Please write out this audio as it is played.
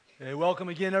Hey, welcome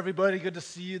again, everybody. Good to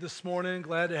see you this morning.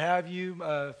 Glad to have you.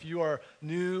 If you are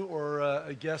new or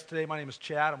a guest today, my name is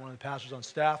Chad. I'm one of the pastors on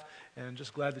staff, and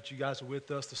just glad that you guys are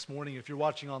with us this morning. If you're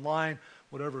watching online,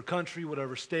 whatever country,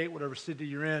 whatever state, whatever city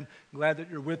you're in, glad that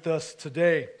you're with us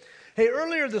today. Hey,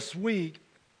 earlier this week,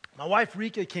 my wife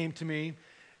Rika came to me,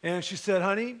 and she said,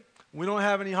 "Honey, we don't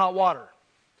have any hot water."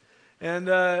 And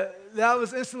that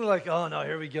was instantly like, "Oh no,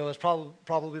 here we go. It's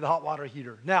probably the hot water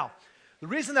heater." Now, the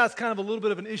reason that's kind of a little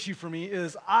bit of an issue for me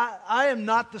is I am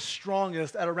not the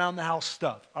strongest at around the house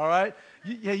stuff, all right?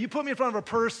 You put me in front of a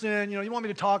person, you want me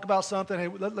to talk about something, hey,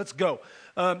 let's go.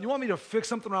 You want me to fix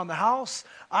something around the house?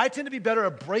 I tend to be better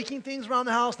at breaking things around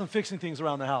the house than fixing things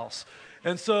around the house.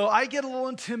 And so I get a little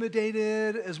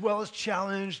intimidated as well as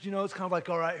challenged. It's kind of like,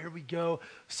 all right, here we go.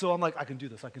 So I'm like, I can do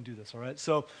this, all right?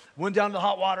 So went down to the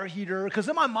hot water heater, because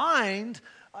in my mind,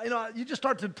 you just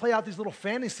start to play out these little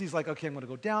fantasies like, okay, I'm going to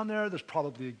go down there. There's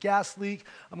probably a gas leak.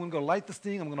 I'm going to go light this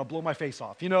thing. I'm going to blow my face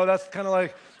off. That's kind of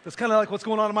like what's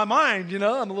going on in my mind. I'm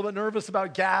a little bit nervous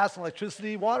about gas,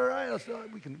 electricity, water.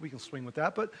 We can swing with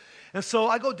that. And so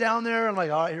I go down there and I'm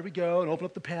like, all right, here we go, and open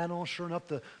up the panel. Sure enough,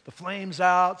 the flame's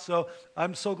out. So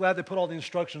I'm so glad they put all the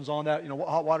instructions on that,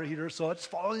 hot water heater. So I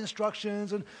just follow the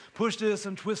instructions and push this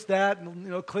and twist that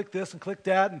and click this and click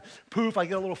that, and poof, I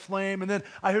get a little flame, and then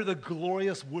I hear the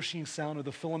glorious whooshing sound of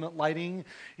the filament lighting,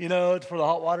 for the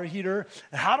hot water heater.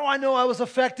 And how do I know I was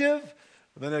effective?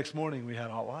 The next morning we had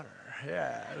hot water.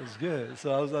 Yeah, it was good.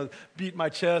 So I was beating my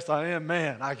chest.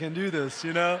 I can do this,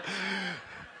 It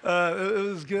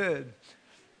was good.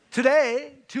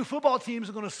 Today, two football teams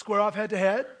are going to square off head to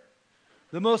head.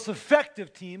 The most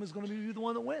effective team is going to be the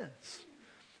one that wins.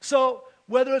 So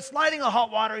whether it's lighting a hot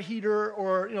water heater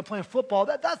or playing football,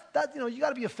 that's you got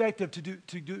to be effective to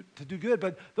do good.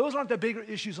 But those aren't the bigger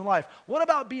issues in life. What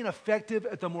about being effective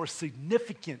at the more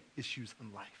significant issues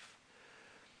in life?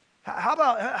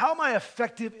 How am I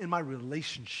effective in my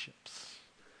relationships?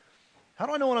 How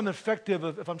do I know when I'm effective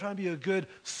if I'm trying to be a good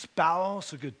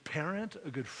spouse, a good parent, a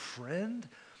good friend,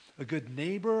 a good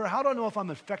neighbor? How do I know if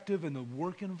I'm effective in the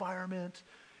work environment,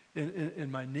 in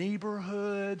my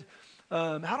neighborhood?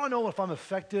 How do I know if I'm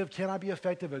effective? Can I be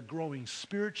effective at growing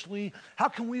spiritually? How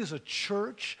can we as a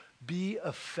church be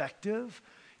effective?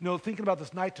 Thinking about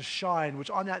this night to shine,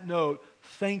 which on that note,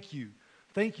 thank you.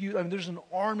 Thank you. There's an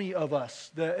army of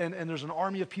us, and there's an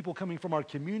army of people coming from our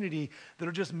community that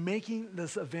are just making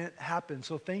this event happen.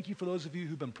 So thank you for those of you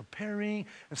who've been preparing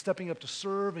and stepping up to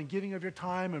serve and giving of your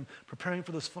time and preparing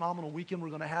for this phenomenal weekend we're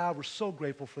going to have. We're so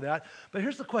grateful for that. But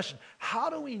here's the question. How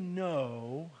do we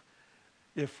know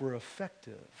if we're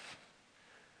effective?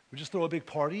 We just throw a big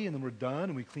party and then we're done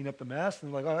and we clean up the mess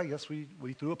and we're like, oh, I guess we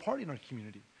threw a party in our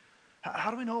community.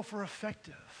 How do we know if we're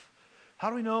effective? How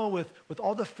do we know with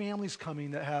all the families coming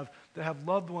that have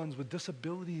loved ones with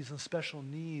disabilities and special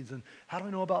needs? And how do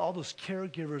we know about all those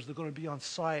caregivers that are going to be on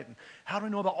site? And how do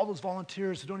we know about all those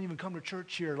volunteers who don't even come to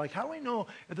church here? How do we know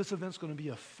if this event's going to be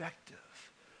effective?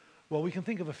 Well, we can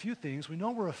think of a few things. We know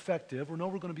we're effective. We know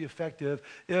we're going to be effective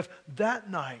if that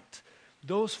night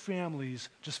those families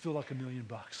just feel like $1 million.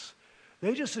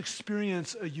 They just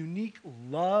experience a unique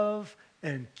love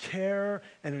and care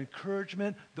and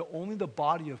encouragement that only the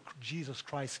body of Jesus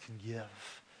Christ can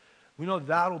give. We know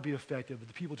that'll be effective if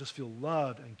the people just feel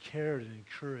loved and cared and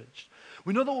encouraged.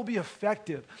 We know that will be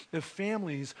effective if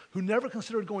families who never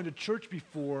considered going to church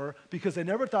before because they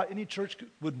never thought any church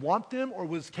would want them or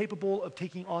was capable of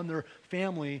taking on their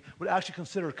family would actually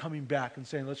consider coming back and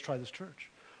saying, let's try this church.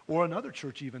 Or another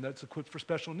church even that's equipped for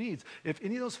special needs. If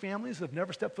any of those families have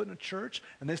never stepped foot in a church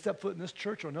and they step foot in this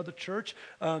church or another church,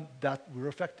 that we're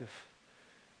effective.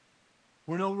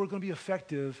 We know we're going to be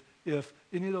effective if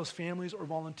any of those families or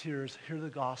volunteers hear the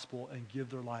gospel and give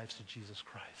their lives to Jesus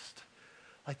Christ.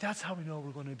 That's how we know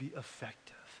we're going to be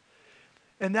effective.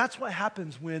 And that's what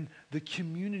happens when the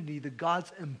community that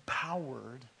God's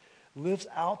empowered lives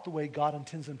out the way God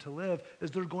intends them to live,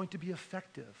 is they're going to be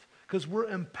effective. Because we're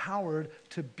empowered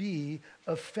to be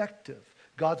effective.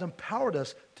 God's empowered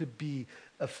us to be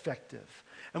effective.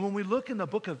 And when we look in the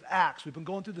book of Acts, we've been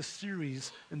going through the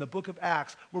series in the book of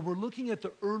Acts where we're looking at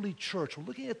the early church. We're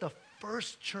looking at the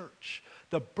first church,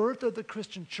 the birth of the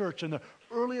Christian church and the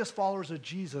earliest followers of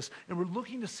Jesus. And we're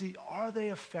looking to see, are they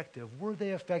effective? Were they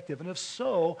effective? And if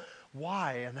so,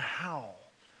 why and how?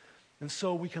 And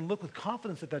so we can look with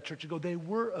confidence at that church and go, they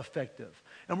were effective.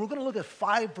 And we're going to look at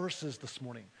 5 verses this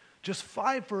morning. Just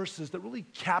 5 verses that really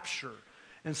capture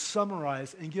and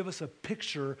summarize and give us a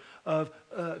picture of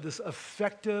this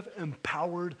effective,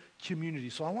 empowered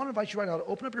community. So I want to invite you right now to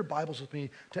open up your Bibles with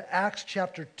me to Acts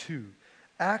chapter 2.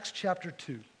 Acts chapter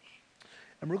 2.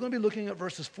 And we're going to be looking at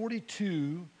verses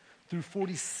 42 through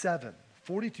 47.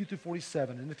 42 through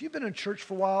 47. And if you've been in church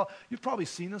for a while, you've probably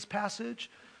seen this passage.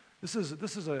 This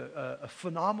is a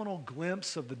phenomenal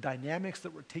glimpse of the dynamics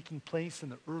that were taking place in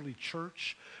the early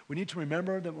church. We need to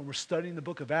remember that when we're studying the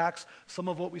book of Acts, some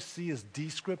of what we see is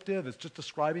descriptive. It's just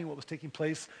describing what was taking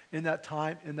place in that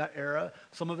time, in that era.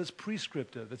 Some of it's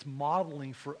prescriptive. It's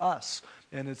modeling for us.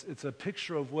 And it's a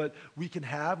picture of what we can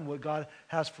have and what God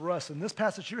has for us. And this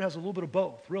passage here has a little bit of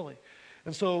both, really.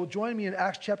 And so join me in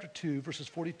Acts chapter 2, verses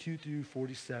 42 through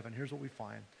 47. Here's what we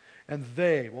find. And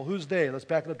they, well, who's they? Let's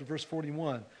back it up to verse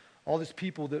 41. All these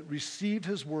people that received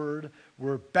his word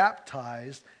were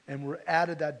baptized and were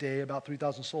added that day, about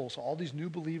 3,000 souls. So all these new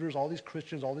believers, all these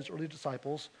Christians, all these early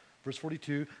disciples, verse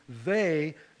 42,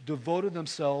 they devoted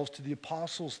themselves to the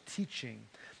apostles' teaching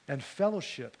and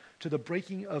fellowship, to the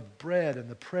breaking of bread and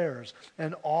the prayers.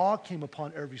 And awe came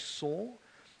upon every soul.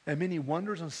 And many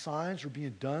wonders and signs were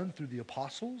being done through the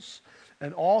apostles.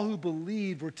 And all who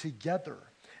believed were together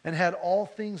and had all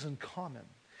things in common.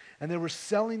 And they were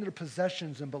selling their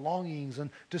possessions and belongings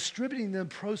and distributing them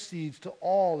proceeds to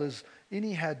all as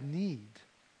any had need.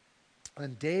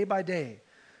 And day by day,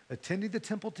 attending the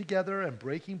temple together and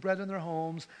breaking bread in their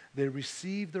homes, they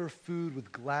received their food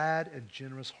with glad and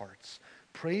generous hearts,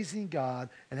 praising God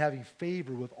and having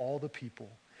favor with all the people.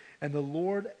 And the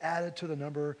Lord added to the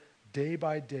number day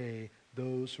by day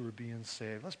those who were being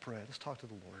saved. Let's pray. Let's talk to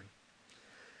the Lord.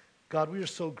 God, we are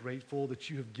so grateful that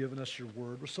you have given us your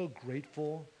word. We're so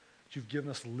grateful that you've given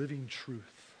us living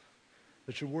truth,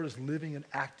 that your word is living and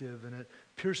active and it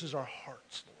pierces our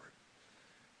hearts, Lord.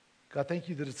 God, thank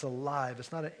you that it's alive.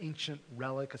 It's not an ancient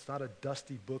relic. It's not a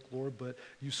dusty book, Lord, but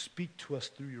you speak to us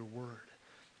through your word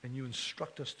and you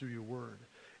instruct us through your word.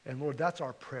 And Lord, that's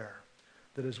our prayer,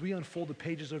 that as we unfold the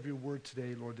pages of your word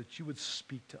today, Lord, that you would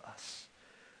speak to us.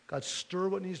 God, stir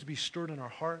what needs to be stirred in our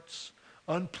hearts.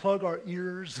 Unplug our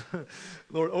ears.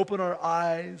 Lord, open our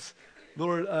eyes.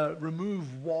 Lord,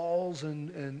 remove walls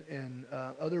and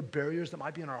other barriers that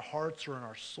might be in our hearts or in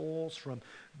our souls from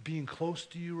being close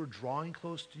to you or drawing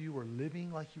close to you or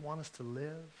living like you want us to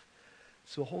live.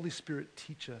 So Holy Spirit,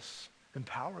 teach us,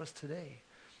 empower us today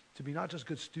to be not just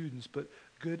good students, but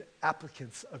good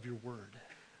applicants of your word.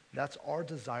 That's our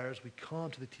desire as we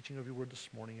come to the teaching of your word this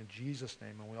morning in Jesus'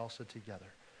 name, and we all said together,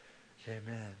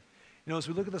 amen. You know, as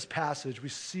we look at this passage, we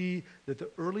see that the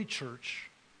early church,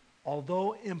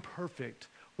 although imperfect,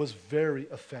 was very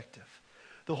effective.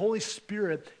 The Holy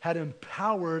Spirit had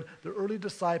empowered the early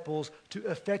disciples to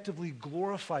effectively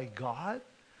glorify God,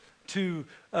 to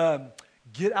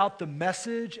get out the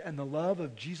message and the love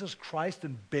of Jesus Christ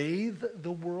and bathe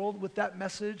the world with that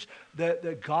message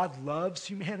that God loves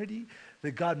humanity,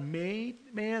 that God made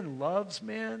man, loves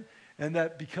man, and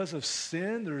that because of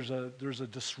sin, there's a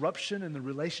disruption in the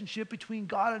relationship between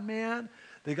God and man.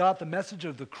 They got the message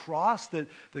of the cross, that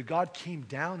God came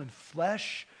down in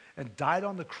flesh and died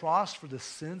on the cross for the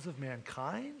sins of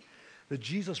mankind, that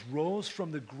Jesus rose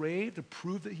from the grave to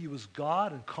prove that he was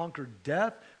God and conquered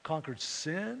death, conquered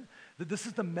sin, that this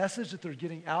is the message that they're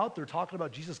getting out. They're talking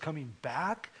about Jesus coming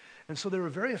back. And so they were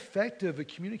very effective at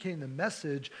communicating the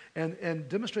message and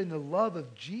demonstrating the love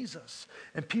of Jesus.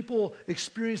 And people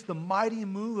experienced the mighty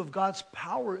move of God's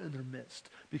power in their midst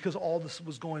because all this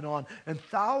was going on. And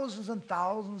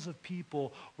thousands of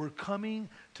people were coming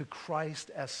to Christ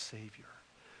as Savior.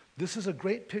 This is a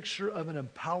great picture of an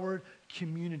empowered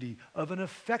community, of an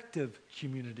effective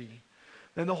community.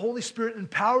 And the Holy Spirit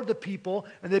empowered the people,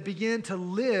 and they began to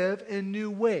live in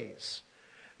new ways.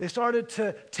 They started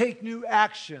to take new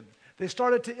action. They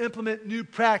started to implement new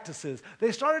practices.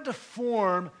 They started to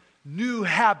form new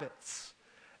habits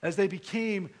as they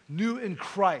became new in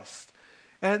Christ.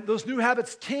 And those new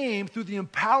habits came through the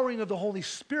empowering of the Holy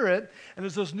Spirit. And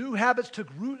as those new habits took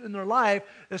root in their life,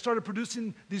 they started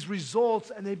producing these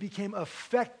results, and they became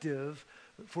effective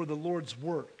for the Lord's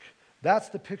work. That's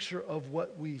the picture of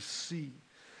what we see.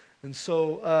 And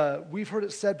so we've heard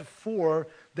it said before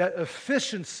that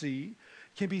efficiency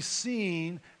can be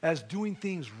seen as doing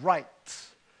things right,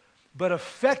 but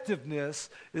effectiveness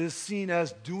is seen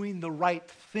as doing the right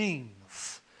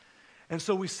things. And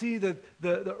so we see that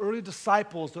the early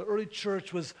disciples, the early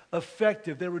church was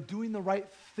effective. They were doing the right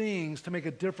things to make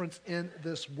a difference in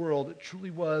this world. It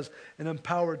truly was an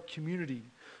empowered community.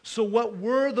 So what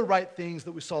were the right things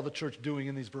that we saw the church doing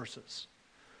in these verses?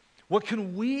 What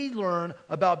can we learn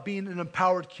about being an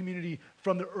empowered community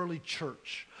from the early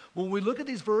church? When we look at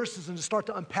these verses and start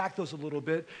to unpack those a little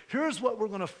bit, here's what we're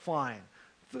going to find.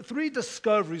 Three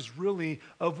discoveries, really,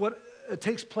 of what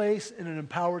takes place in an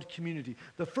empowered community.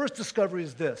 The first discovery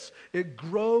is this: it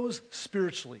grows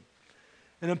spiritually.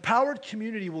 An empowered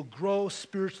community will grow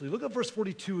spiritually. Look at verse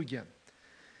 42 again.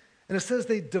 And it says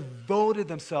they devoted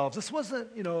themselves. This wasn't,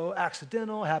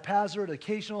 accidental, haphazard,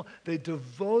 occasional. They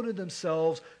devoted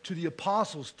themselves to the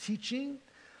apostles' teaching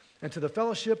and to the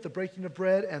fellowship, the breaking of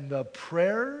bread, and the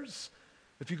prayers.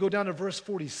 If you go down to verse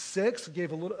 46, it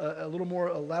gave a little more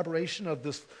elaboration of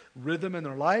this rhythm in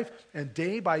their life. And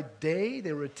day by day,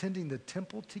 they were attending the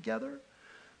temple together.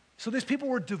 So these people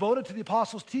were devoted to the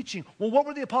apostles' teaching. Well, what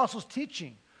were the apostles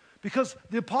teaching? Because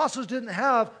the apostles didn't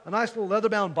have a nice little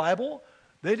leather-bound Bible.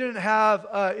 They didn't have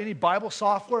any Bible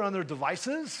software on their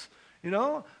devices,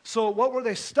 So what were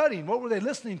they studying? What were they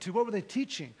listening to? What were they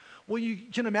teaching? Well, you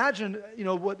can imagine,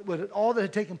 what all that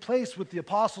had taken place with the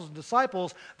apostles and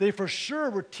disciples. They for sure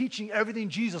were teaching everything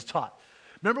Jesus taught.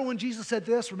 Remember when Jesus said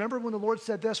this? Remember when the Lord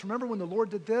said this? Remember when the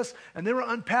Lord did this? And they were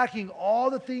unpacking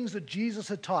all the things that Jesus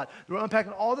had taught. They were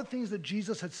unpacking all the things that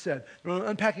Jesus had said. They were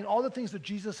unpacking all the things that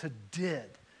Jesus had did.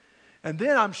 And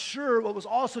then I'm sure what was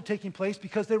also taking place,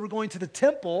 because they were going to the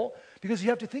temple, because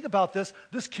you have to think about this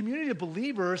community of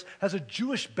believers has a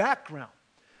Jewish background.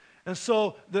 And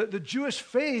so the Jewish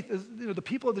faith, is, the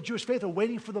people of the Jewish faith are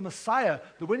waiting for the Messiah.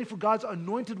 They're waiting for God's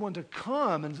anointed one to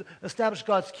come and establish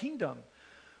God's kingdom.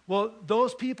 Well,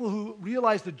 those people who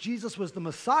realized that Jesus was the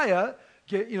Messiah,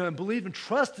 and believed and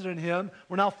trusted in him,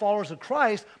 were now followers of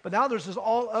Christ. But now there's this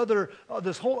whole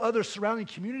other surrounding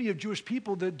community of Jewish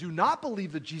people that do not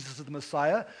believe that Jesus is the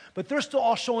Messiah, but they're still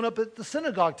all showing up at the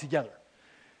synagogue together.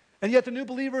 And yet the new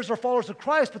believers are followers of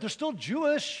Christ, but they're still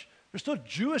Jewish. They're still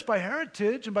Jewish by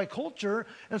heritage and by culture.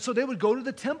 And so they would go to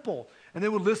the temple and they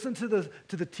would listen to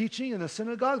the teaching in the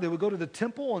synagogue. They would go to the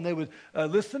temple and they would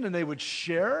listen and they would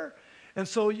share. And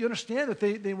so you understand that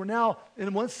they were now,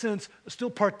 in one sense, still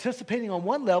participating on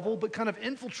one level, but kind of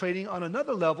infiltrating on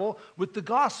another level with the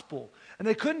gospel. And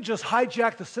they couldn't just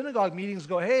hijack the synagogue meetings and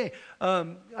go, hey,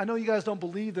 I know you guys don't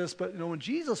believe this, but when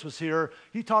Jesus was here,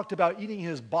 he talked about eating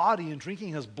his body and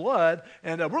drinking his blood,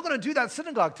 and we're going to do that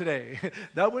synagogue today.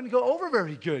 That wouldn't go over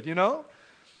very good,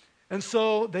 And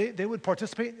so they would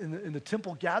participate in the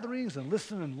temple gatherings and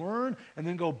listen and learn, and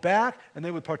then go back, and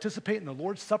they would participate in the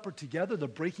Lord's Supper together, the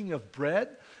breaking of bread.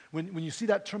 When you see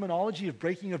that terminology of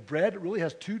breaking of bread, it really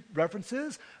has two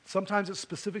references. Sometimes it's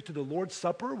specific to the Lord's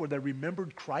Supper, where they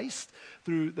remembered Christ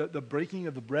through the breaking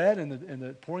of the bread and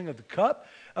the pouring of the cup.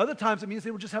 Other times it means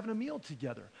they were just having a meal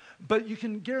together. But you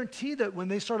can guarantee that when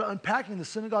they started unpacking the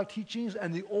synagogue teachings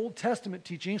and the Old Testament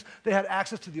teachings, they had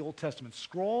access to the Old Testament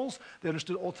scrolls. They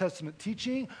understood Old Testament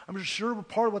teaching. I'm sure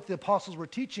part of what the apostles were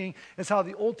teaching is how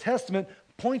the Old Testament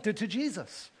pointed to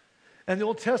Jesus. And the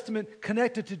Old Testament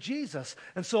connected to Jesus.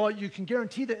 And so you can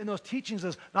guarantee that in those teachings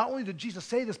is not only did Jesus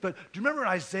say this, but do you remember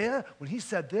Isaiah when he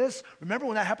said this? Remember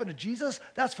when that happened to Jesus?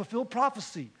 That's fulfilled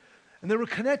prophecy. And they were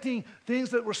connecting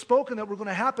things that were spoken that were going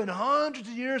to happen hundreds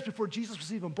of years before Jesus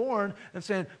was even born, and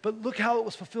saying, but look how it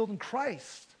was fulfilled in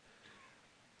Christ.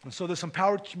 And so this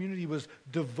empowered community was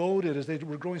devoted, as they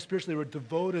were growing spiritually, they were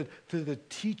devoted to the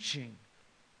teaching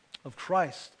of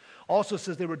Christ. Also it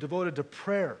says they were devoted to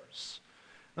prayers.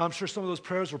 Now, I'm sure some of those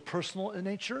prayers were personal in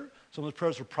nature. Some of those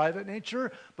prayers were private in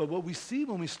nature. But what we see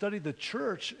when we study the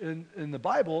church in the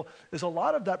Bible is a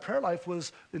lot of that prayer life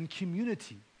was in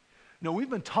community. We've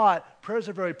been taught prayers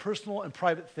are a very personal and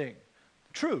private thing.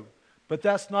 True, but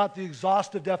that's not the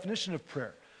exhaustive definition of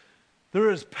prayer. There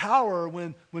is power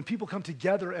when people come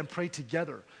together and pray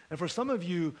together. And for some of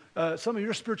you, some of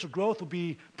your spiritual growth will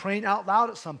be praying out loud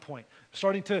at some point,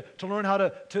 starting to learn how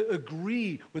to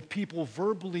agree with people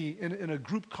verbally in a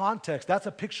group context. That's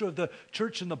a picture of the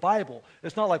church in the Bible.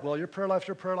 It's not like, well, your prayer life's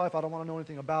your prayer life. I don't want to know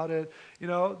anything about it.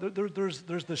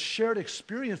 There's the shared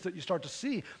experience that you start to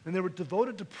see. And they were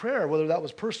devoted to prayer, whether that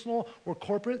was personal or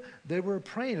corporate. They were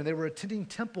praying and they were attending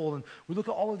temple. And we look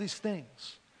at all of these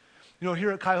things.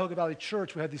 Here at Cuyahoga Valley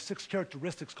Church, we have these 6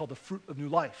 characteristics called the fruit of new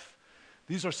life.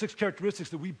 These are 6 characteristics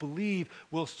that we believe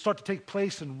will start to take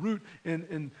place and root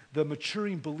in the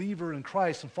maturing believer in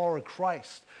Christ and follower of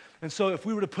Christ. And so if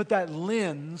we were to put that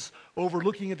lens over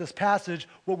looking at this passage,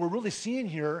 what we're really seeing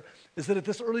here is that if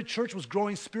this early church was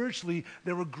growing spiritually,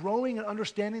 they were growing and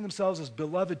understanding themselves as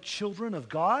beloved children of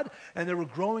God, and they were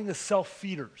growing as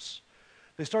self-feeders.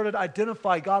 They started to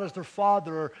identify God as their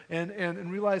Father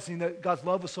and realizing that God's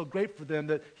love was so great for them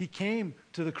that he came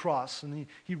to the cross and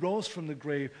he rose from the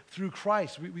grave through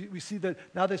Christ. We see that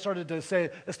now they started to say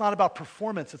it's not about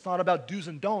performance, it's not about do's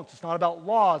and don'ts, it's not about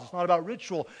laws, it's not about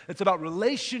ritual, it's about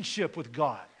relationship with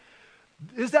God.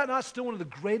 Is that not still one of the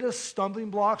greatest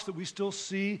stumbling blocks that we still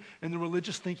see in the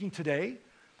religious thinking today?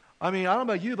 I don't know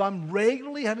about you, but I'm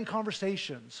regularly having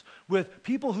conversations with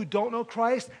people who don't know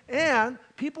Christ and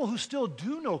people who still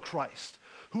do know Christ,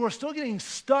 who are still getting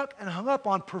stuck and hung up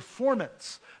on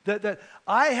performance. That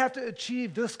I have to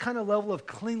achieve this kind of level of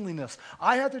cleanliness.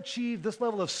 I have to achieve this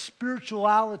level of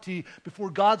spirituality before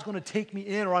God's going to take me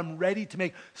in, or I'm ready to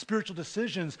make spiritual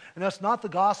decisions. And that's not the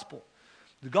gospel.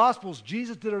 The gospel is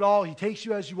Jesus did it all. He takes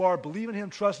you as you are. Believe in him,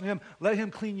 trust in him, let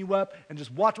him clean you up, and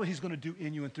just watch what he's going to do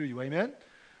in you and through you. Amen?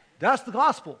 That's the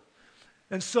gospel.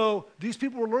 And so these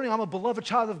people were learning, I'm a beloved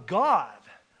child of God.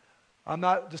 I'm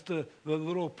not just the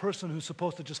little person who's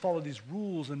supposed to just follow these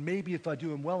rules, and maybe if I do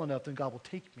them well enough, then God will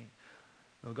take me.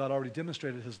 No, God already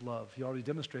demonstrated his love. He already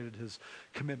demonstrated his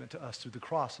commitment to us through the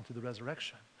cross and through the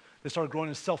resurrection. They started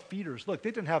growing as self-feeders. Look, they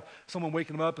didn't have someone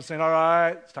waking them up and saying, all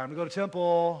right, it's time to go to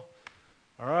temple.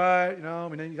 All right,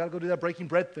 you got to go do that breaking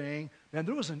bread thing. Man,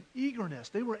 there was an eagerness.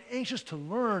 They were anxious to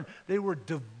learn. They were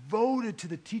devoted to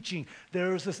the teaching.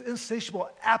 There was this insatiable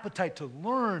appetite to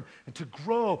learn and to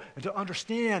grow and to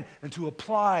understand and to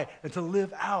apply and to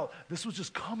live out. This was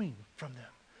just coming from them.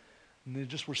 And they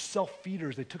just were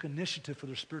self-feeders. They took initiative for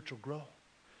their spiritual growth.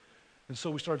 And so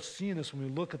we started seeing this when we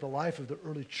look at the life of the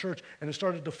early church, and it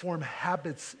started to form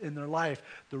habits in their life,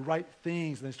 the right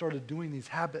things, and they started doing these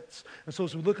habits. And so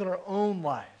as we look at our own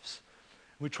lives,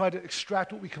 we try to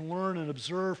extract what we can learn and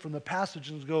observe from the passage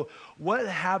and go, what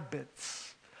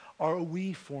habits are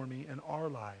we forming in our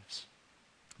lives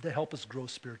that help us grow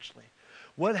spiritually?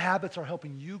 What habits are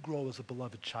helping you grow as a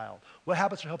beloved child? What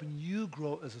habits are helping you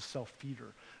grow as a self-feeder?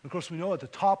 And of course, we know at the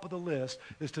top of the list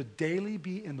is to daily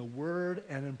be in the Word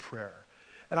and in prayer.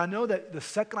 And I know that the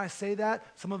second I say that,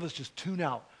 some of us just tune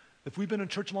out. If we've been in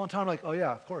church a long time, like, oh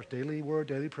yeah, of course, daily word,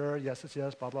 daily prayer, yes, it's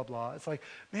yes, blah, blah, blah. It's like,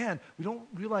 man, we don't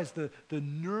realize the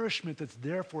nourishment that's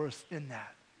there for us in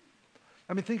that.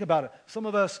 I mean, think about it. Some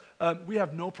of us, we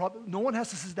have no problem. No one has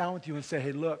to sit down with you and say,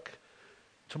 hey, look,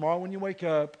 tomorrow when you wake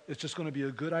up, it's just going to be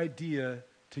a good idea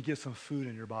to get some food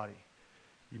in your body.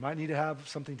 You might need to have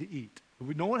something to eat.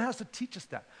 No one has to teach us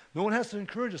that. No one has to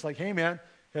encourage us like, hey, man,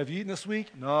 have you eaten this week?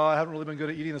 No, I haven't really been good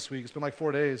at eating this week. It's been like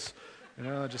 4 days.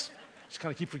 Just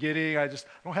kind of keep forgetting. I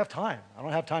don't have time. I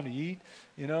don't have time to eat.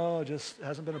 It just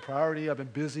hasn't been a priority. I've been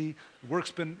busy.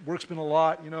 Work's been a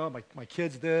lot. My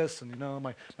kids this, and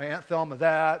my Aunt Thelma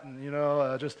that,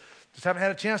 and just haven't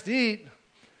had a chance to eat.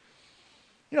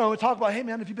 We talk about, hey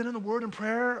man, have you been in the Word and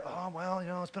prayer? Oh, well,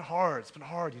 it's been hard. It's been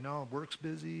hard, work's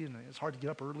busy, and it's hard to get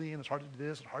up early, and it's hard to do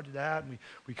this, and hard to do that, and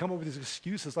we come up with these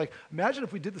excuses. Like, imagine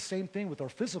if we did the same thing with our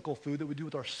physical food that we do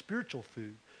with our spiritual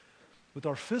food, with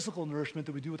our physical nourishment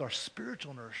that we do with our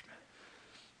spiritual nourishment.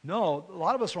 No, a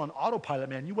lot of us are on autopilot,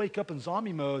 man. You wake up in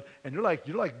zombie mode, and you're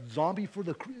like zombie for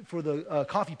the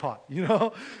coffee pot,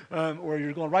 or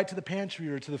you're going right to the pantry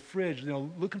or to the fridge,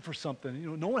 looking for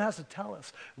something. No one has to tell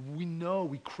us. We know,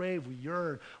 we crave, we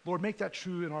yearn. Lord, make that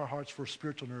true in our hearts for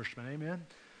spiritual nourishment. Amen.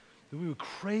 That we would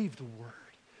crave the Word.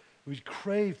 We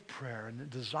crave prayer and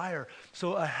desire.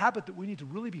 So a habit that we need to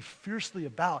really be fiercely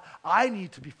about, I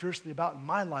need to be fiercely about in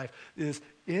my life, is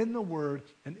in the Word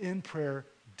and in prayer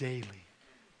daily.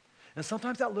 And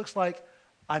sometimes that looks like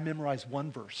I memorize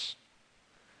one verse.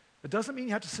 It doesn't mean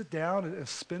you have to sit down and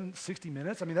spend 60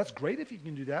 minutes. I mean, that's great if you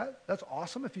can do that. That's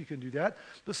awesome if you can do that.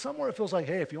 But somewhere it feels like,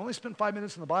 hey, if you only spend 5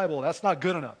 minutes in the Bible, that's not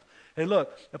good enough. Hey,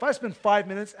 look, if I spend 5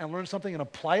 minutes and learn something and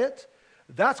apply it,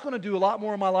 that's going to do a lot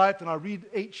more in my life than I read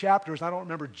 8 chapters and I don't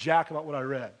remember jack about what I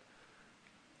read.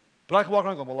 But I can walk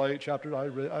around and go, well, 8 chapters, I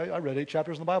read 8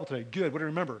 chapters in the Bible today. Good, what do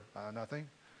you remember? Nothing.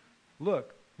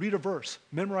 Look. Read a verse,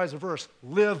 memorize a verse,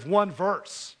 live one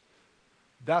verse.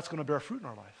 That's going to bear fruit in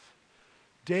our life.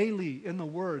 Daily in the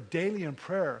Word, daily in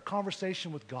prayer,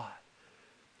 conversation with God.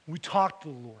 We talk to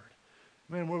the Lord.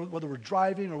 Man, whether we're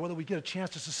driving or whether we get a chance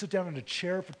just to sit down in a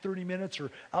chair for 30 minutes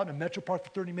or out in a metro park for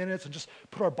 30 minutes and just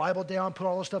put our Bible down, put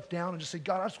all our stuff down and just say,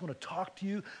 God, I just want to talk to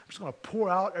you. I'm just going to pour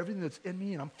out everything that's in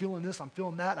me, and I'm feeling this, I'm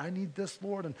feeling that. I need this,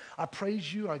 Lord, and I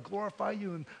praise you, I glorify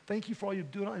you, and thank you for all you're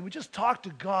doing. And we just talk to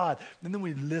God, and then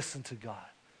we listen to God.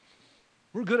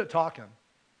 We're good at talking.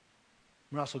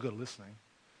 We're not so good at listening.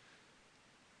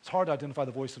 It's hard to identify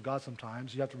the voice of God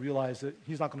sometimes. You have to realize that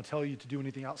he's not going to tell you to do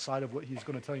anything outside of what he's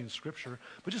going to tell you in Scripture.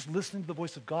 But just listening to the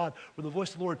voice of God, where the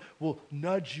voice of the Lord will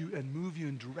nudge you and move you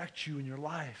and direct you in your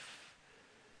life.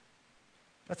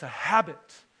 That's a habit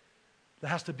that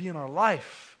has to be in our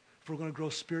life if we're going to grow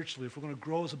spiritually, if we're going to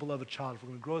grow as a beloved child, if we're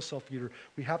going to grow as a self-leader.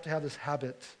 We have to have this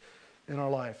habit in our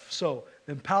life. So,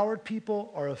 empowered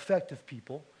people are effective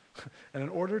people. And in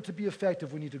order to be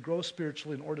effective, we need to grow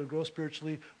spiritually. In order to grow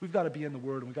spiritually, we've got to be in the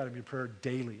Word and we've got to be in prayer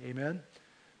daily. Amen?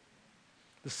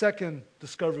 The second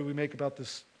discovery we make about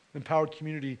this empowered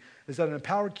community is that an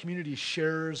empowered community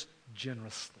shares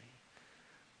generously.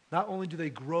 Not only do they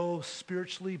grow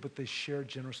spiritually, but they share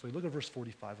generously. Look at verse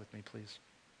 45 with me, please.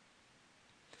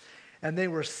 And they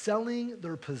were selling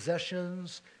their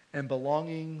possessions and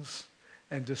belongings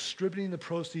and distributing the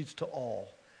proceeds to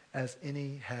all as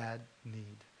any had need.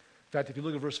 In fact, if you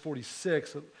look at verse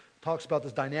 46, it talks about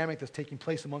this dynamic that's taking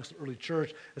place amongst the early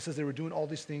church. It says they were doing all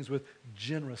these things with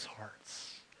generous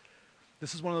hearts.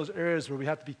 This is one of those areas where we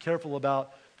have to be careful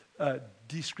about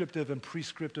descriptive and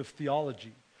prescriptive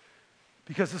theology,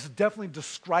 because this is definitely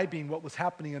describing what was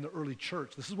happening in the early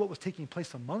church. This is what was taking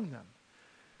place among them.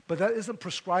 But that isn't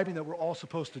prescribing that we're all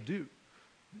supposed to do.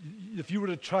 If you were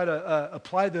to try to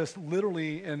apply this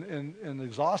literally and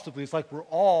exhaustively, it's like we're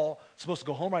all supposed to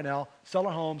go home right now, sell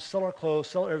our homes, sell our clothes,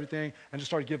 sell everything, and just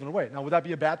start giving away. Now, would that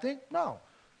be a bad thing? No.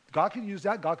 God could use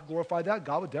that. God could glorify that.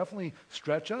 God would definitely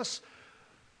stretch us.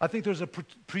 I think there's a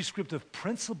prescriptive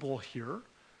principle here.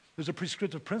 There's a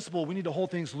prescriptive principle. We need to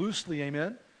hold things loosely,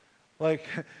 amen? Like,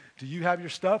 do you have your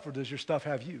stuff or does your stuff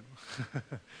have you?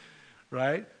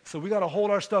 Right? So we got to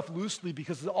hold our stuff loosely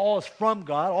because all is from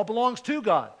God, all belongs to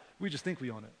God. We just think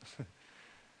we own it.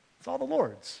 It's all the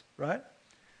Lord's, right?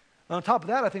 And on top of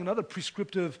that, I think another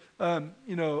prescriptive,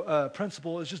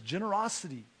 principle is just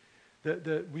generosity.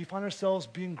 That we find ourselves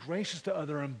being gracious to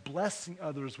others and blessing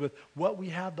others with what we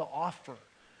have to offer.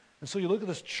 And so you look at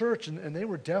this church, and they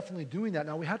were definitely doing that.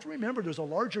 Now, we have to remember there's a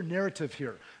larger narrative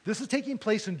here. This is taking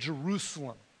place in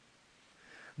Jerusalem.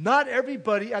 Not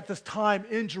everybody at this time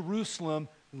in Jerusalem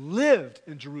lived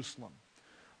in Jerusalem.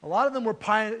 A lot of them were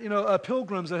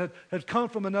pilgrims that had come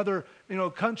from another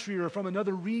country or from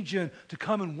another region to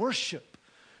come and worship.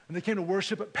 And they came to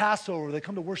worship at Passover. They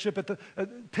come to worship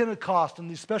at Pentecost and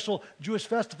these special Jewish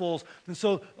festivals. And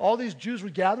so all these Jews were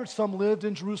gathered. Some lived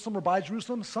in Jerusalem or by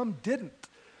Jerusalem. Some didn't.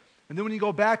 And then when you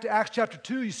go back to Acts chapter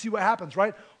 2, you see what happens,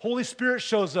 right? Holy Spirit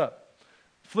shows up.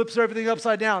 Flips everything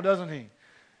upside down, doesn't he?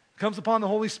 Comes upon the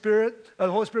Holy Spirit.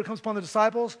 The Holy Spirit comes upon the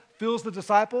disciples, fills the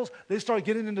disciples. They start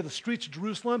getting into the streets of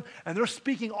Jerusalem, and they're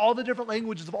speaking all the different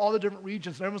languages of all the different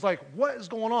regions. And everyone's like, what is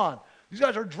going on? These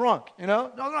guys are drunk,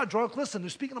 No, they're not drunk. Listen, they're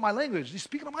speaking in my language. They're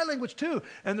speaking in my language too.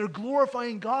 And they're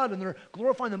glorifying God, and they're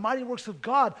glorifying the mighty works of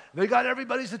God. They got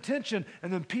everybody's attention.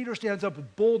 And then Peter stands up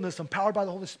with boldness, empowered by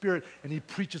the Holy Spirit, and he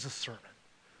preaches a sermon.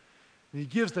 And he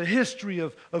gives the history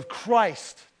of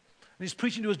Christ. And he's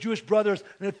preaching to his Jewish brothers,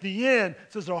 and at the end,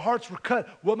 it says their hearts were cut.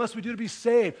 What must we do to be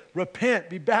saved? Repent,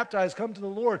 be baptized, come to the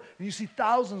Lord. And you see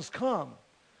thousands come.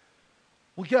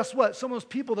 Well, guess what? Some of those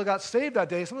people that got saved that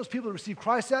day, some of those people that received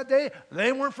Christ that day,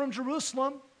 they weren't from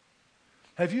Jerusalem.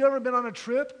 Have you ever been on a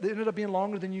trip that ended up being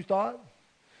longer than you thought?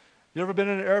 You ever been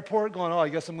in an airport going, I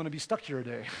guess I'm going to be stuck here a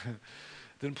day?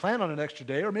 Didn't plan on an extra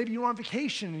day, or maybe you were on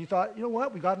vacation and you thought, you know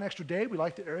what, we got an extra day, we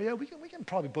like the area, we can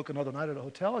probably book another night at a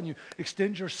hotel, and you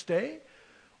extend your stay.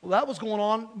 Well, that was going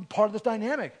on, part of this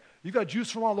dynamic. You got Jews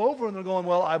from all over, and they're going,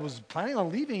 well, I was planning on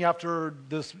leaving after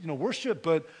this worship,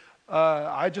 but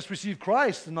I just received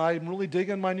Christ, and I'm really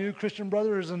digging my new Christian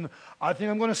brothers, and I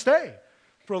think I'm going to stay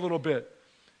for a little bit.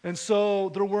 And so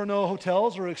there were no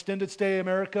hotels or extended stay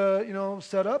America,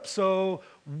 set up, so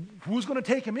who's going to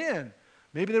take him in?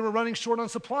 Maybe they were running short on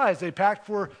supplies. They packed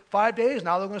for 5 days.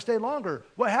 Now they're going to stay longer.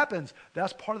 What happens?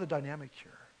 That's part of the dynamic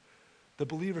here. The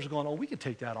believers are going, we can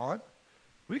take that on.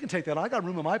 We can take that on. I got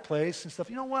room in my place and stuff.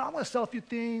 You know what? I'm going to sell a few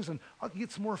things, and I can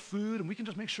get some more food, and we can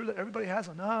just make sure that everybody has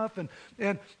enough.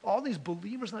 And all these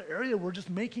believers in the area were just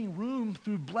making room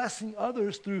through blessing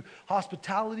others, through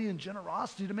hospitality and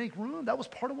generosity to make room. That was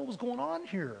part of what was going on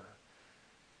here.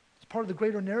 It's part of the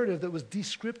greater narrative that was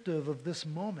descriptive of this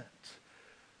moment.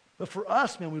 But for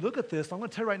us, man, we look at this, I'm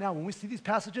going to tell you right now, when we see these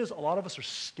passages, a lot of us are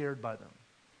scared by them.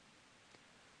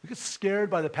 We get scared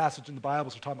by the passage in the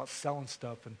Bible, so we're talking about selling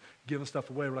stuff and giving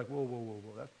stuff away. We're like, whoa,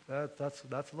 that's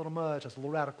a little much, that's a little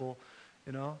radical,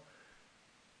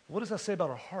 What does that say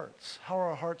about our hearts? How are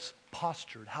our hearts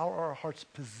postured? How are our hearts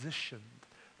positioned?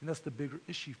 And that's the bigger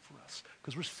issue for us,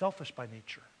 because we're selfish by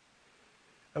nature.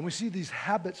 And we see these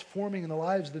habits forming in the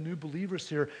lives of the new believers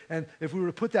here. And if we were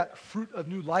to put that fruit of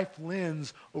new life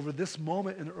lens over this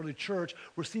moment in the early church,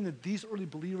 we're seeing that these early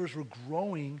believers were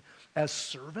growing as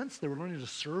servants. They were learning to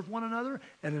serve one another,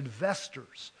 and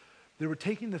investors. They were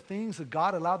taking the things that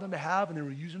God allowed them to have, and they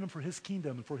were using them for his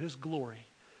kingdom and for his glory.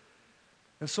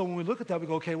 And so when we look at that, we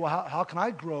go, okay, well, how can I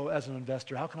grow as an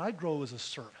investor? How can I grow as a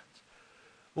servant?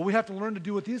 Well, we have to learn to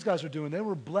do what these guys are doing. They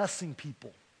were blessing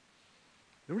people.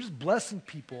 They were just blessing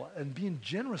people and being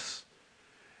generous.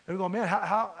 And we go, man,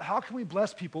 how can we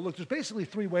bless people? Look, there's basically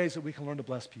 3 ways that we can learn to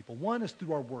bless people. One is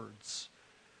through our words.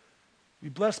 We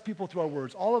bless people through our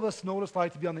words. All of us know what it's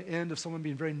like to be on the end of someone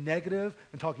being very negative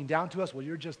and talking down to us. Well,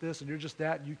 you're just this and you're just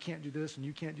that, and you can't do this and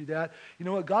you can't do that. You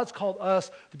know what? God's called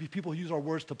us to be people who use our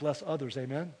words to bless others.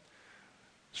 Amen?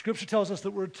 Scripture tells us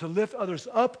that we're to lift others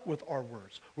up with our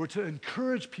words. We're to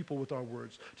encourage people with our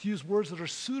words, to use words that are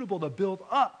suitable to build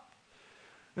up.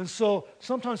 And so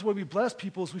sometimes the way we bless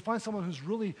people is we find someone who's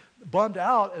really bummed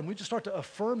out and we just start to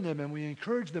affirm them and we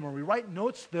encourage them or we write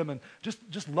notes to them and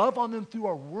just love on them through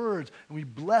our words and we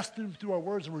bless them through our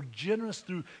words and we're generous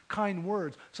through kind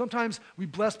words. Sometimes we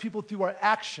bless people through our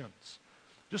actions.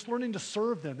 Just learning to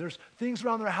serve them. There's things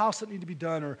around their house that need to be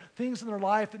done or things in their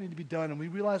life that need to be done. And we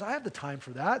realize, I have the time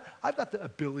for that. I've got the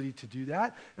ability to do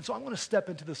that. And so I'm going to step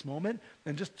into this moment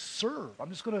and just serve.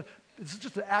 This is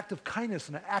just an act of kindness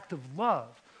and an act of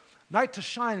love. Night to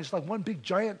Shine is like one big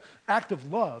giant act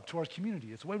of love to our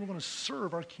community. It's the way we're going to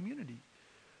serve our community,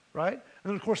 right? And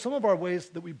then, of course, some of our ways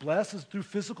that we bless is through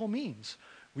physical means.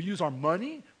 We use our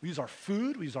money, we use our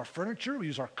food, we use our furniture, we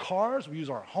use our cars, we use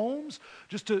our homes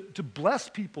just to bless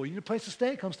people. You need a place to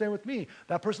stay? Come stay with me.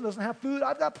 That person doesn't have food?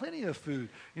 I've got plenty of food.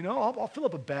 You know, I'll fill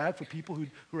up a bag for people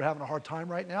who are having a hard time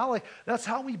right now. Like, that's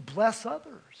how we bless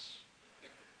others.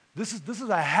 This is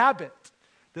a habit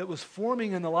that was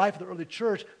forming in the life of the early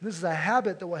church. And this is a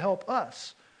habit that will help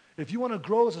us. If you want to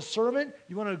grow as a servant,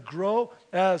 you want to grow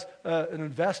as an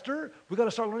investor, we've got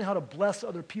to start learning how to bless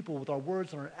other people with our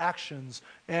words and our actions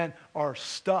and our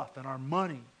stuff and our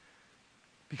money.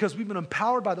 Because we've been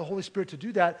empowered by the Holy Spirit to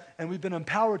do that, and we've been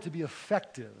empowered to be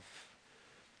effective,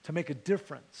 to make a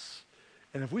difference.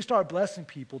 And if we start blessing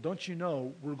people, don't you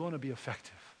know, we're going to be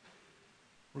effective.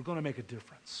 We're going to make a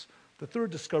difference. The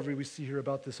third discovery we see here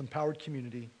about this empowered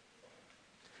community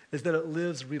is that it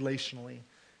lives relationally.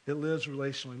 It lives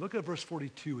relationally. Look at verse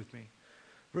 42 with me.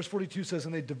 Verse 42 says,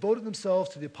 and they devoted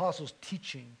themselves to the apostles'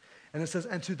 teaching. And it says,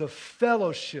 and to the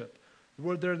fellowship. The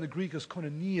word there in the Greek is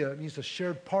koinonia. It means a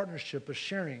shared partnership, a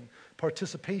sharing,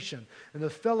 participation. And the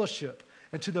fellowship.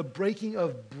 And to the breaking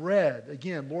of bread.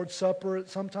 Again, Lord's Supper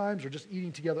sometimes, or just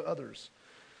eating together others.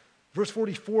 Verse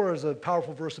 44 is a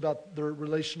powerful verse about their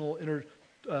relational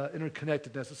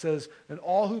interconnectedness. It says, and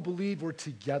all who believed were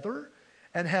together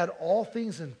and had all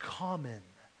things in common.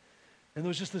 And there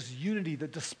was just this unity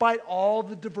that despite all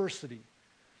the diversity,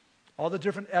 all the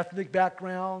different ethnic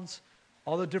backgrounds,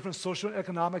 all the different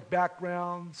socioeconomic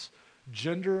backgrounds,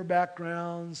 gender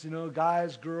backgrounds,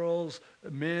 guys, girls,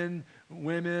 men,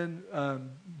 women,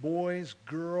 boys,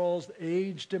 girls,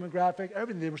 age, demographic,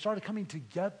 everything, they were started coming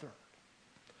together.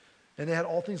 And they had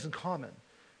all things in common.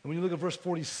 And when you look at verse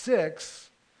 46,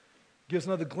 gives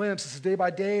another glimpse. It says, day by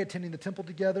day, attending the temple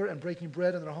together and breaking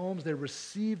bread in their homes, they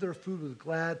received their food with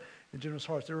glad and generous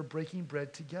hearts. They were breaking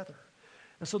bread together.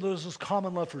 And so there was this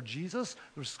common love for Jesus.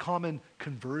 There was common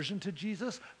conversion to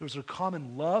Jesus. There was a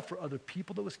common love for other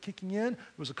people that was kicking in. There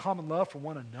was a common love for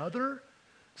one another.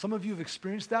 Some of you have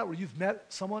experienced that where you've met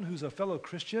someone who's a fellow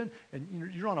Christian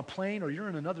and you're on a plane or you're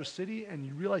in another city and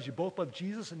you realize you both love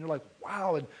Jesus and you're like,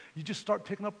 wow, and you just start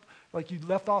picking up like you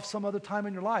left off some other time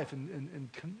in your life and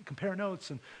compare notes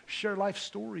and share life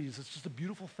stories. It's just a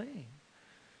beautiful thing.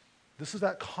 This is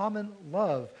that common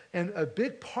love. And a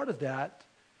big part of that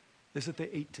is that they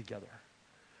ate together.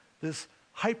 This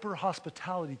hyper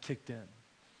hospitality kicked in.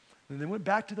 And they went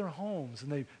back to their homes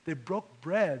and they broke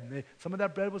bread. And some of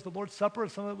that bread was the Lord's Supper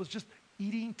and some of it was just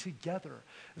eating together.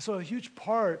 And so a huge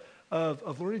part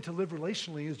of learning to live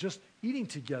relationally is just eating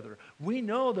together. We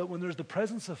know that when there's the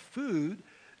presence of food,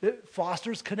 it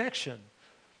fosters connection.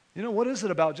 What is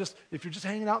it about just if you're just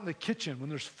hanging out in the kitchen when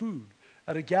there's food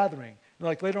at a gathering?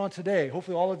 Like later on today,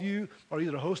 hopefully all of you are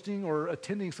either hosting or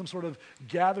attending some sort of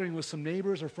gathering with some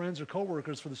neighbors or friends or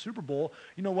coworkers for the Super Bowl.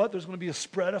 You know what? There's going to be a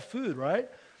spread of food, right?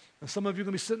 And some of you are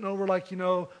going to be sitting over like,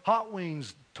 hot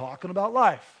wings talking about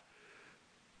life.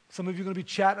 Some of you are going to be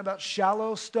chatting about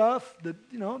shallow stuff that,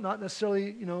 not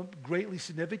necessarily, greatly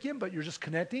significant, but you're just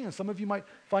connecting. And some of you might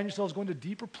find yourselves going to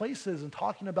deeper places and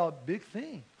talking about big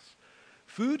things.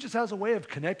 Food just has a way of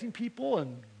connecting people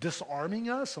and disarming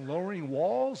us and lowering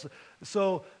walls.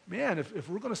 So, man, if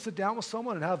we're going to sit down with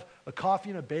someone and have a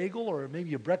coffee and a bagel or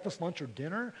maybe a breakfast, lunch, or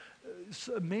dinner, it's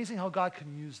amazing how God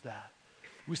can use that.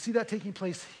 We see that taking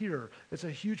place here. It's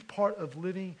a huge part of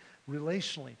living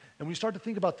relationally. And when you start to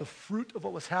think about the fruit of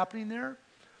what was happening there,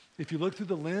 if you look through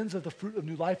the lens of the fruit of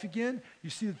new life again, you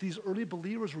see that these early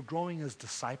believers were growing as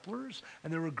disciplers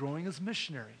and they were growing as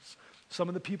missionaries. Some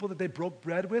of the people that they broke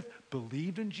bread with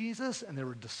believed in Jesus and they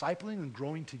were discipling and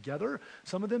growing together.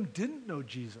 Some of them didn't know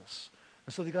Jesus.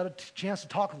 And so they got a chance to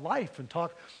talk life and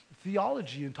talk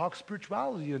theology and talk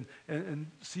spirituality and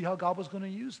see how God was going to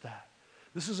use that.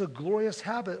 This is a glorious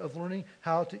habit of learning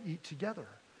how to eat together.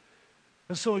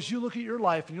 And so as you look at your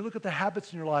life and you look at the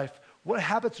habits in your life, what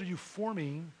habits are you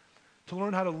forming to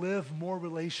learn how to live more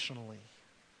relationally?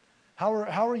 How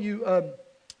are you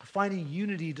finding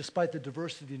unity despite the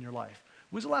diversity in your life?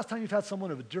 When's the last time you've had someone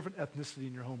of a different ethnicity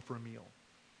in your home for a meal?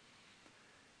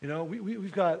 You know,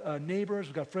 we've got neighbors,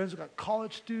 we've got friends, we've got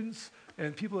college students,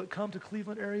 and people that come to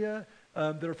Cleveland area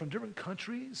that are from different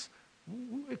countries.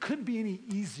 It couldn't be any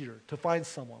easier to find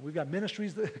someone. We've got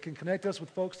ministries that can connect us with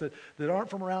folks that aren't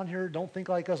from around here, don't think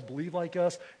like us, believe like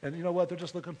us, and you know what? They're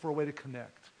just looking for a way to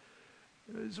connect.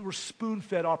 We're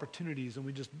spoon-fed opportunities, and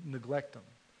we just neglect them.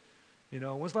 You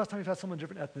know, when's the last time you've had someone of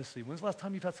different ethnicity? When's the last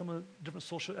time you've had someone of different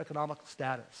socioeconomic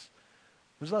status?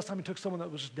 When's the last time you took someone that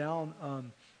was just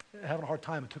down, having a hard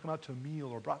time, and took them out to a meal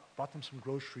or brought them some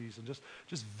groceries and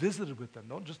just visited with them?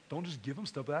 Don't just give them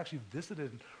stuff, but actually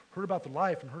visited and heard about their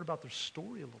life and heard about their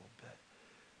story a little bit.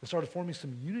 And started forming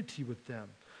some unity with them.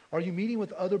 Are you meeting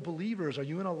with other believers? Are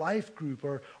you in a life group?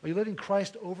 Or are you letting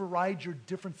Christ override your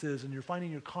differences and you're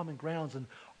finding your common grounds? And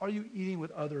are you eating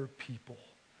with other people?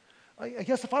 I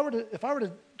guess if I were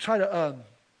to try to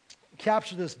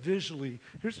capture this visually,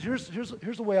 here's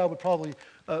the way I would probably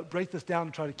break this down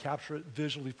and try to capture it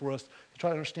visually for us to try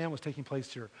to understand what's taking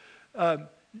place here.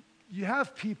 You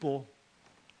have people.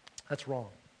 That's wrong.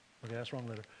 Okay, that's wrong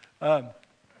letter.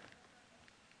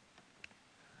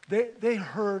 They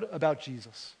heard about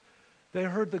Jesus. They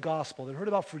heard the gospel. They heard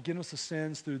about forgiveness of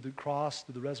sins through the cross,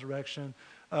 through the resurrection.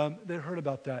 They heard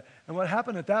about that. And what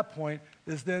happened at that point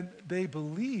is then they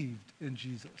believed in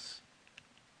Jesus.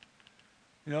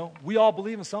 You know, we all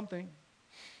believe in something.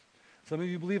 Some of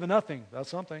you believe in nothing. That's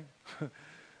something.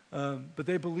 But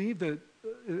they believed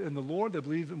in the Lord. They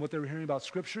believed in what they were hearing about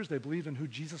scriptures. They believed in who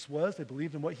Jesus was. They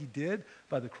believed in what he did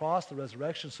by the cross, the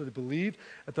resurrection. So they believed.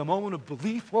 At the moment of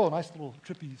belief, whoa, nice little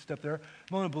trippy step there.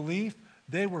 Moment of belief,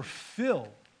 they were filled.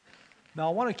 Now,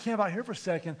 I want to camp out here for a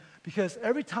second because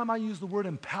every time I use the word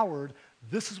empowered,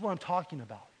 this is what I'm talking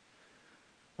about.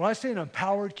 When I say an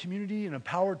empowered community, an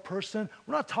empowered person,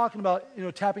 we're not talking about,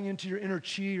 tapping into your inner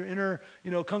chi, your inner,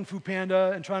 Kung Fu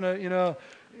Panda and trying to,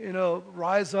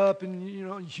 rise up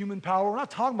and, human power. We're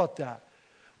not talking about that.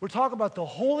 We're talking about the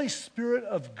Holy Spirit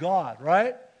of God,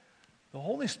 right? The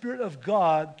Holy Spirit of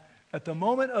God, at the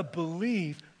moment of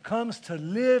belief, comes to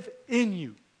live in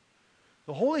you.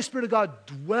 The Holy Spirit of God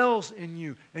dwells in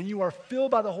you, and you are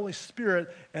filled by the Holy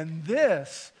Spirit, and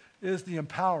this is the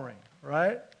empowering,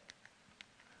 right?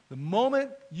 The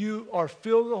moment you are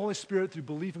filled with the Holy Spirit through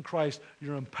belief in Christ,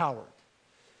 you're empowered.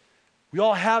 We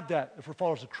all have that if we're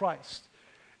followers of Christ.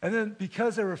 And then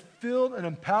because they were filled and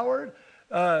empowered,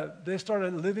 they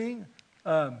started living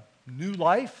new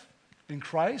life in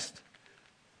Christ.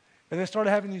 And they started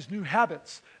having these new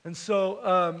habits. And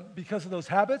so because of those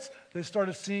habits, they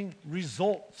started seeing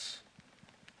results.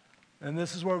 And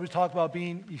this is where we talk about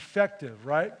being effective,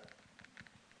 right?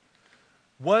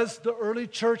 Was the early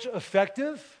church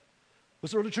effective?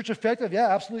 Was the early church effective? Yeah,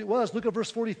 absolutely it was. Look at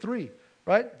verse 43,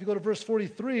 right? If you go to verse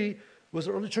 43, was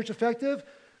the early church effective?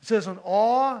 It says, "An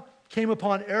awe came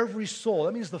upon every soul."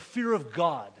 That means the fear of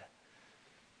God.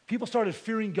 People started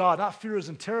fearing God, not fear as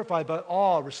in terrified, but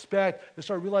awe, respect. They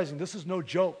started realizing this is no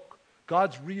joke.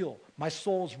 God's real. My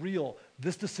soul's real.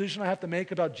 This decision I have to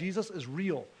make about Jesus is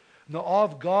real. And the awe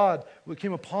of God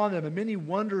came upon them, and many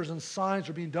wonders and signs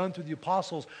were being done through the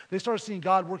apostles. They started seeing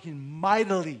God working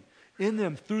mightily in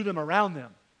them, through them, around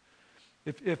them.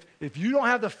 If you don't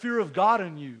have the fear of God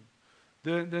in you,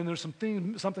 then there's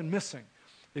something missing.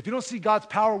 If you don't see God's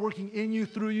power working in you,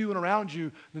 through you, and around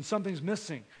you, then something's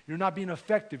missing. You're not being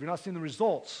effective. You're not seeing the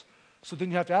results. So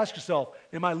then you have to ask yourself,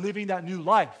 am I living that new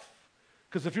life?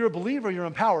 Because if you're a believer, you're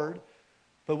empowered.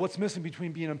 But what's missing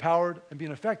between being empowered and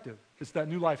being effective? It's that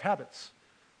new life habits.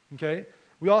 Okay?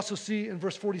 We also see in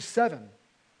verse 47,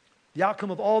 the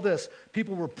outcome of all this,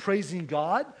 people were praising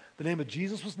God. The name of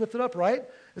Jesus was lifted up, right?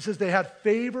 It says they had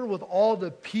favor with all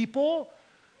the people.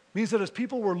 Means that as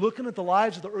people were looking at the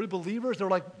lives of the early believers, they're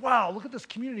like, wow, look at this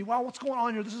community. Wow, what's going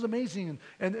on here? This is amazing.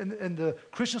 And the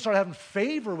Christians started having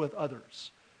favor with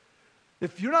others.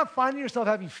 If you're not finding yourself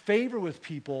having favor with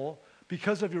people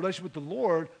because of your relationship with the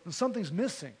Lord, then something's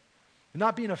missing. You're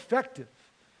not being effective.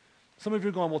 Some of you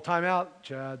are going, well, time out,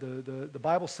 Chad. The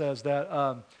Bible says that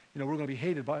we're going to be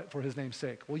hated for his name's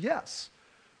sake. Well, yes.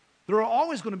 There are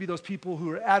always going to be those people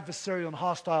who are adversarial and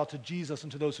hostile to Jesus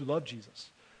and to those who love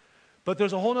Jesus. But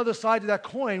there's a whole other side to that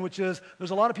coin, which is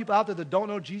there's a lot of people out there that don't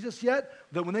know Jesus yet,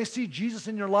 that when they see Jesus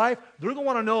in your life, they're going to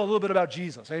want to know a little bit about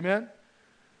Jesus. Amen?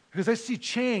 Because they see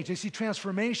change, they see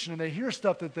transformation, and they hear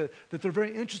stuff that they're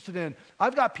very interested in.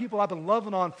 I've got people I've been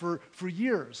loving on for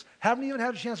years, haven't even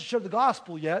had a chance to share the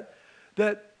gospel yet,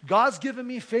 that God's given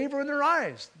me favor in their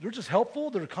eyes. They're just helpful,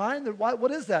 they're kind.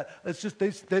 What is that? It's just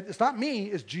it's not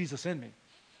me, it's Jesus in me.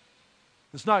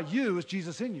 It's not you, it's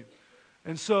Jesus in you.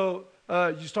 And so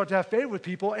you start to have favor with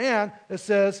people. And it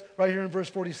says right here in verse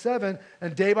 47,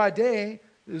 and day by day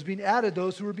it was being added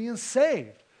those who were being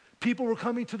saved. People were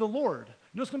coming to the Lord.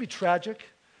 You know it's going to be tragic?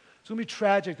 It's going to be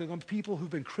tragic. There are going to be people who've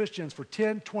been Christians for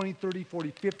 10, 20, 30,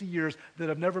 40, 50 years that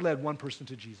have never led one person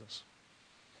to Jesus.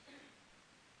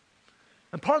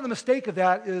 And part of the mistake of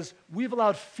that is we've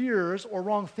allowed fears or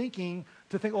wrong thinking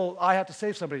to think, oh, I have to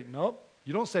save somebody. Nope,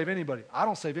 you don't save anybody. I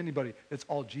don't save anybody. It's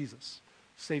all Jesus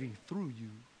saving through you.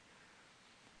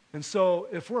 And so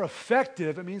if we're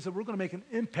effective, it means that we're going to make an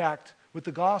impact with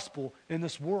the gospel in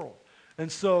this world. And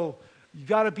so you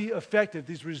got to be effective,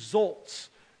 these results.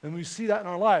 And we see that in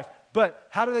our life. But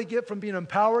how do they get from being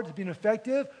empowered to being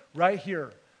effective? Right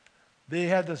here. They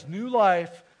had this new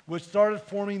life which started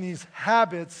forming these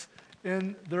habits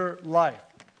in their life.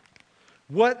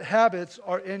 What habits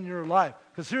are in your life?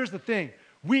 Because here's the thing.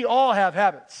 We all have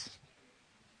habits.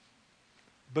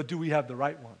 But do we have the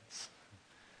right ones?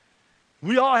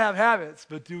 We all have habits,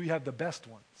 but do we have the best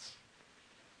ones?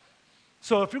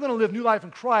 So if you're going to live new life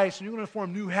in Christ and you're going to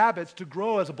form new habits to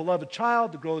grow as a beloved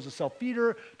child, to grow as a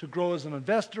self-feeder, to grow as an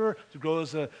investor, to grow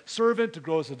as a servant, to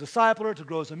grow as a discipler, to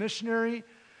grow as a missionary,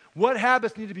 what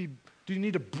habits do you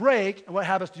need to break, and what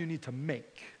habits do you need to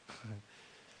make?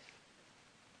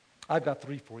 I've got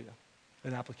 3 for you,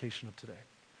 an application of today.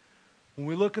 When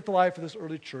we look at the life of this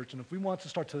early church, and if we want to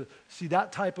start to see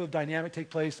that type of dynamic take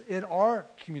place in our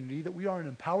community, that we are an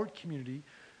empowered community,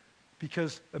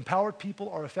 because empowered people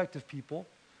are effective people,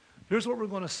 here's what we're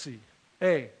going to see.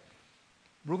 A,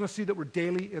 we're going to see that we're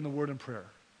daily in the Word and prayer.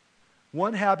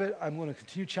 One habit I'm going to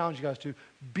continue to challenge you guys to,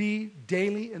 be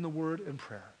daily in the Word and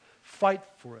prayer. Fight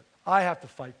for it. I have to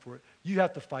fight for it. You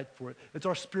have to fight for it. It's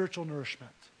our spiritual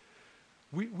nourishment.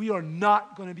 We are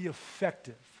not going to be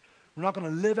effective. We're not going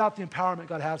to live out the empowerment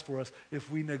God has for us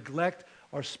if we neglect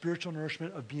our spiritual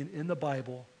nourishment of being in the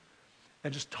Bible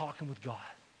and just talking with God.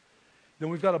 Then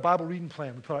we've got a Bible reading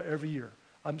plan we put out every year.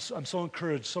 I'm so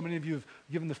encouraged. So many of you have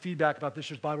given the feedback about this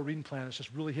year's Bible reading plan. It's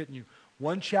just really hitting you.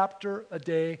 1 chapter a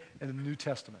day in the New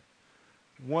Testament.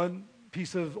 1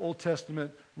 piece of Old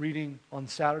Testament reading on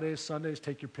Saturdays, Sundays.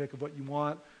 Take your pick of what you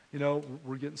want. You know,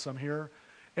 we're getting some here.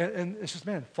 And it's just,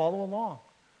 man, follow along.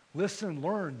 Listen,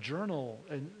 learn, journal,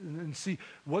 and see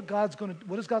what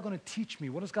is God going to teach me?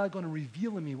 What is God going to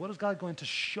reveal in me? What is God going to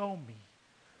show me?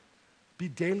 Be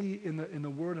daily in the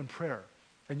Word and prayer,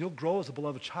 and you'll grow as a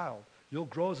beloved child. You'll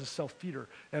grow as a self-feeder.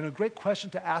 And a great question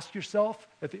to ask yourself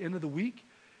at the end of the week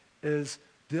is,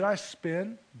 did I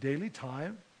spend daily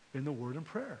time in the Word and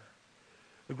prayer?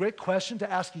 A great question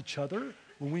to ask each other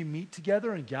when we meet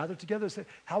together and gather together is, say,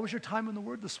 how was your time in the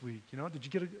Word this week? You know, did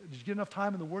you get enough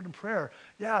time in the Word and prayer?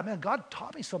 Yeah, man, God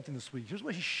taught me something this week. Here's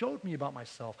what He showed me about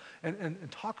myself, and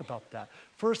talk about that.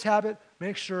 First habit,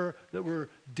 make sure that we're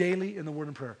daily in the Word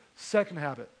and prayer. Second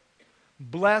habit,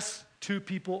 bless 2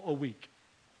 people a week.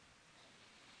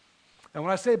 And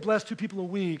when I say bless 2 people a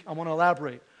week, I want to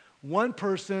elaborate. One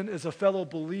person is a fellow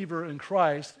believer in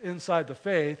Christ inside the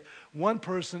faith. One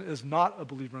person is not a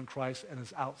believer in Christ and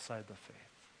is outside the faith.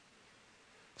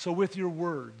 So with your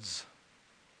words,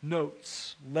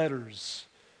 notes, letters,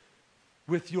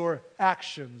 with your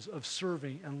actions of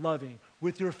serving and loving,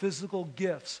 with your physical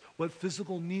gifts, what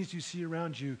physical needs you see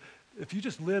around you, if you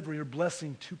just live where you're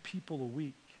blessing 2 people a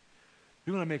week,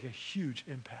 you're going to make a huge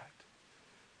impact.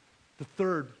 The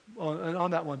third, and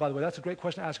on that one, by the way, that's a great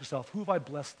question to ask yourself. Who have I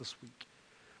blessed this week?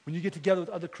 When you get together with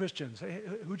other Christians, hey,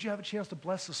 who'd you have a chance to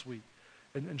bless this week?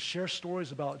 And share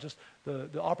stories about just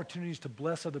the opportunities to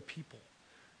bless other people.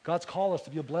 God's called us to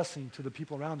be a blessing to the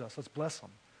people around us. Let's bless them.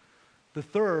 The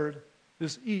third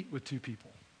is eat with 2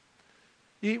 people.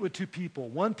 Eat with 2 people.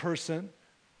 One person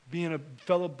being a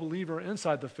fellow believer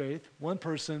inside the faith, one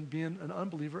person being an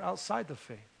unbeliever outside the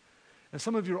faith. And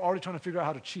some of you are already trying to figure out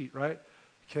how to cheat, right?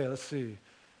 Okay, let's see.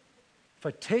 If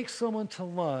I take someone to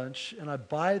lunch and I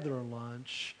buy their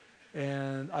lunch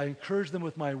and I encourage them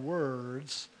with my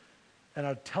words and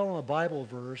I tell them a Bible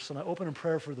verse and I open in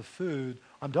prayer for the food,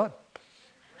 I'm done.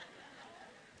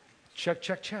 Check,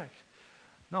 check, check.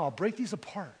 No, I'll break these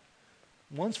apart.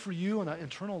 One's for you on an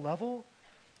internal level.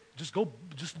 Just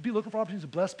be looking for opportunities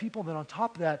to bless people. And then on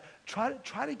top of that,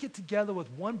 try to get together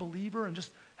with one believer and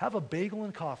just have a bagel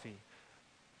and coffee.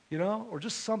 You know, or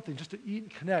just something, just to eat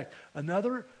and connect.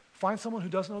 Another, find someone who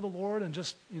doesn't know the Lord and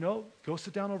just, you know, go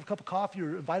sit down over a cup of coffee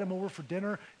or invite them over for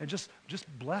dinner and just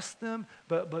bless them,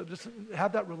 but just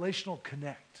have that relational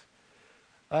connect.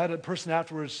 I had a person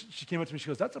afterwards, she came up to me, she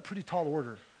goes, that's a pretty tall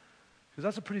order. Because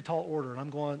that's a pretty tall order. And I'm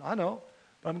going, I know,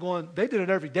 but I'm going, they did it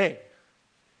every day.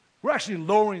 We're actually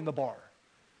lowering the bar,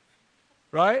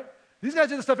 right? These guys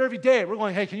did this stuff every day. We're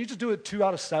going, hey, can you just do it 2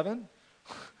 out of 7?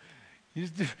 Can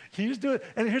you just do it?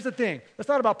 And here's the thing. It's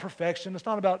not about perfection. It's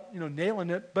not about, nailing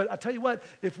it. But I tell you what,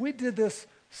 if we did this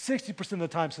 60% of the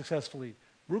time successfully,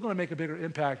 we're going to make a bigger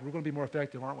impact. We're going to be more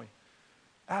effective, aren't we?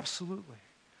 Absolutely.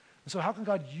 And so how can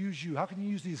God use you? How can you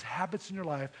use these habits in your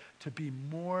life to be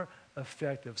more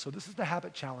effective? So this is the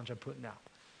habit challenge I'm putting out.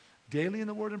 Daily in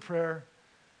the Word and prayer.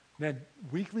 Man,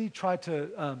 weekly try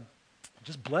to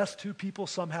just bless 2 people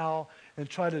somehow and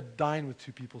try to dine with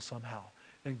 2 people somehow.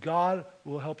 And God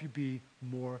will help you be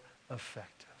more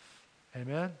effective.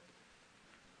 Amen?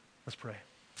 Let's pray.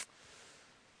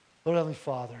 Lord Heavenly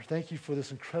Father, thank you for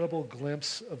this incredible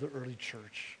glimpse of the early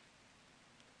church.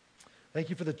 Thank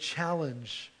you for the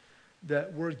challenge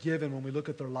that we're given when we look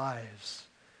at their lives.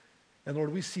 And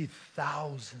Lord, we see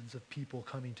thousands of people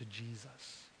coming to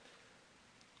Jesus.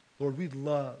 Lord, we'd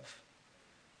love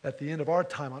at the end of our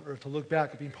time on earth to look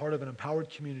back at being part of an empowered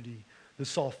community that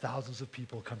saw thousands of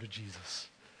people come to Jesus.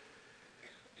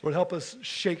 Lord, help us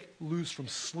shake loose from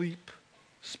sleep,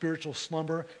 spiritual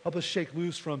slumber. Help us shake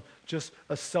loose from just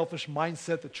a selfish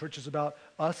mindset that church is about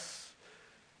us.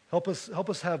 Help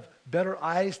us have better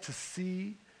eyes to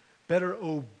see, better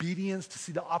obedience to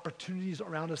see the opportunities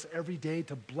around us every day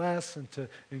to bless and to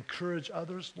encourage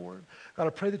others, Lord. God, I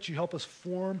pray that you help us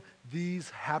form these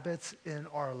habits in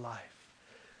our life.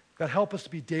 God, help us to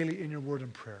be daily in your word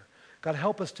and prayer. God,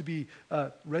 help us to be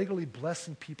regularly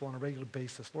blessing people on a regular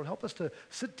basis. Lord, help us to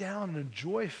sit down and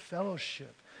enjoy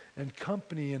fellowship and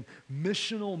company and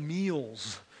missional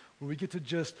meals where we get to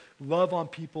just love on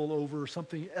people over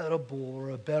something edible or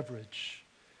a beverage.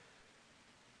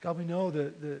 God, we know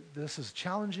that this is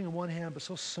challenging on one hand, but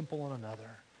so simple on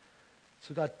another.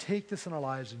 So God, take this in our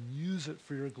lives and use it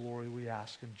for your glory, we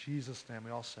ask. In Jesus' name,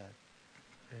 we all said,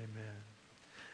 amen.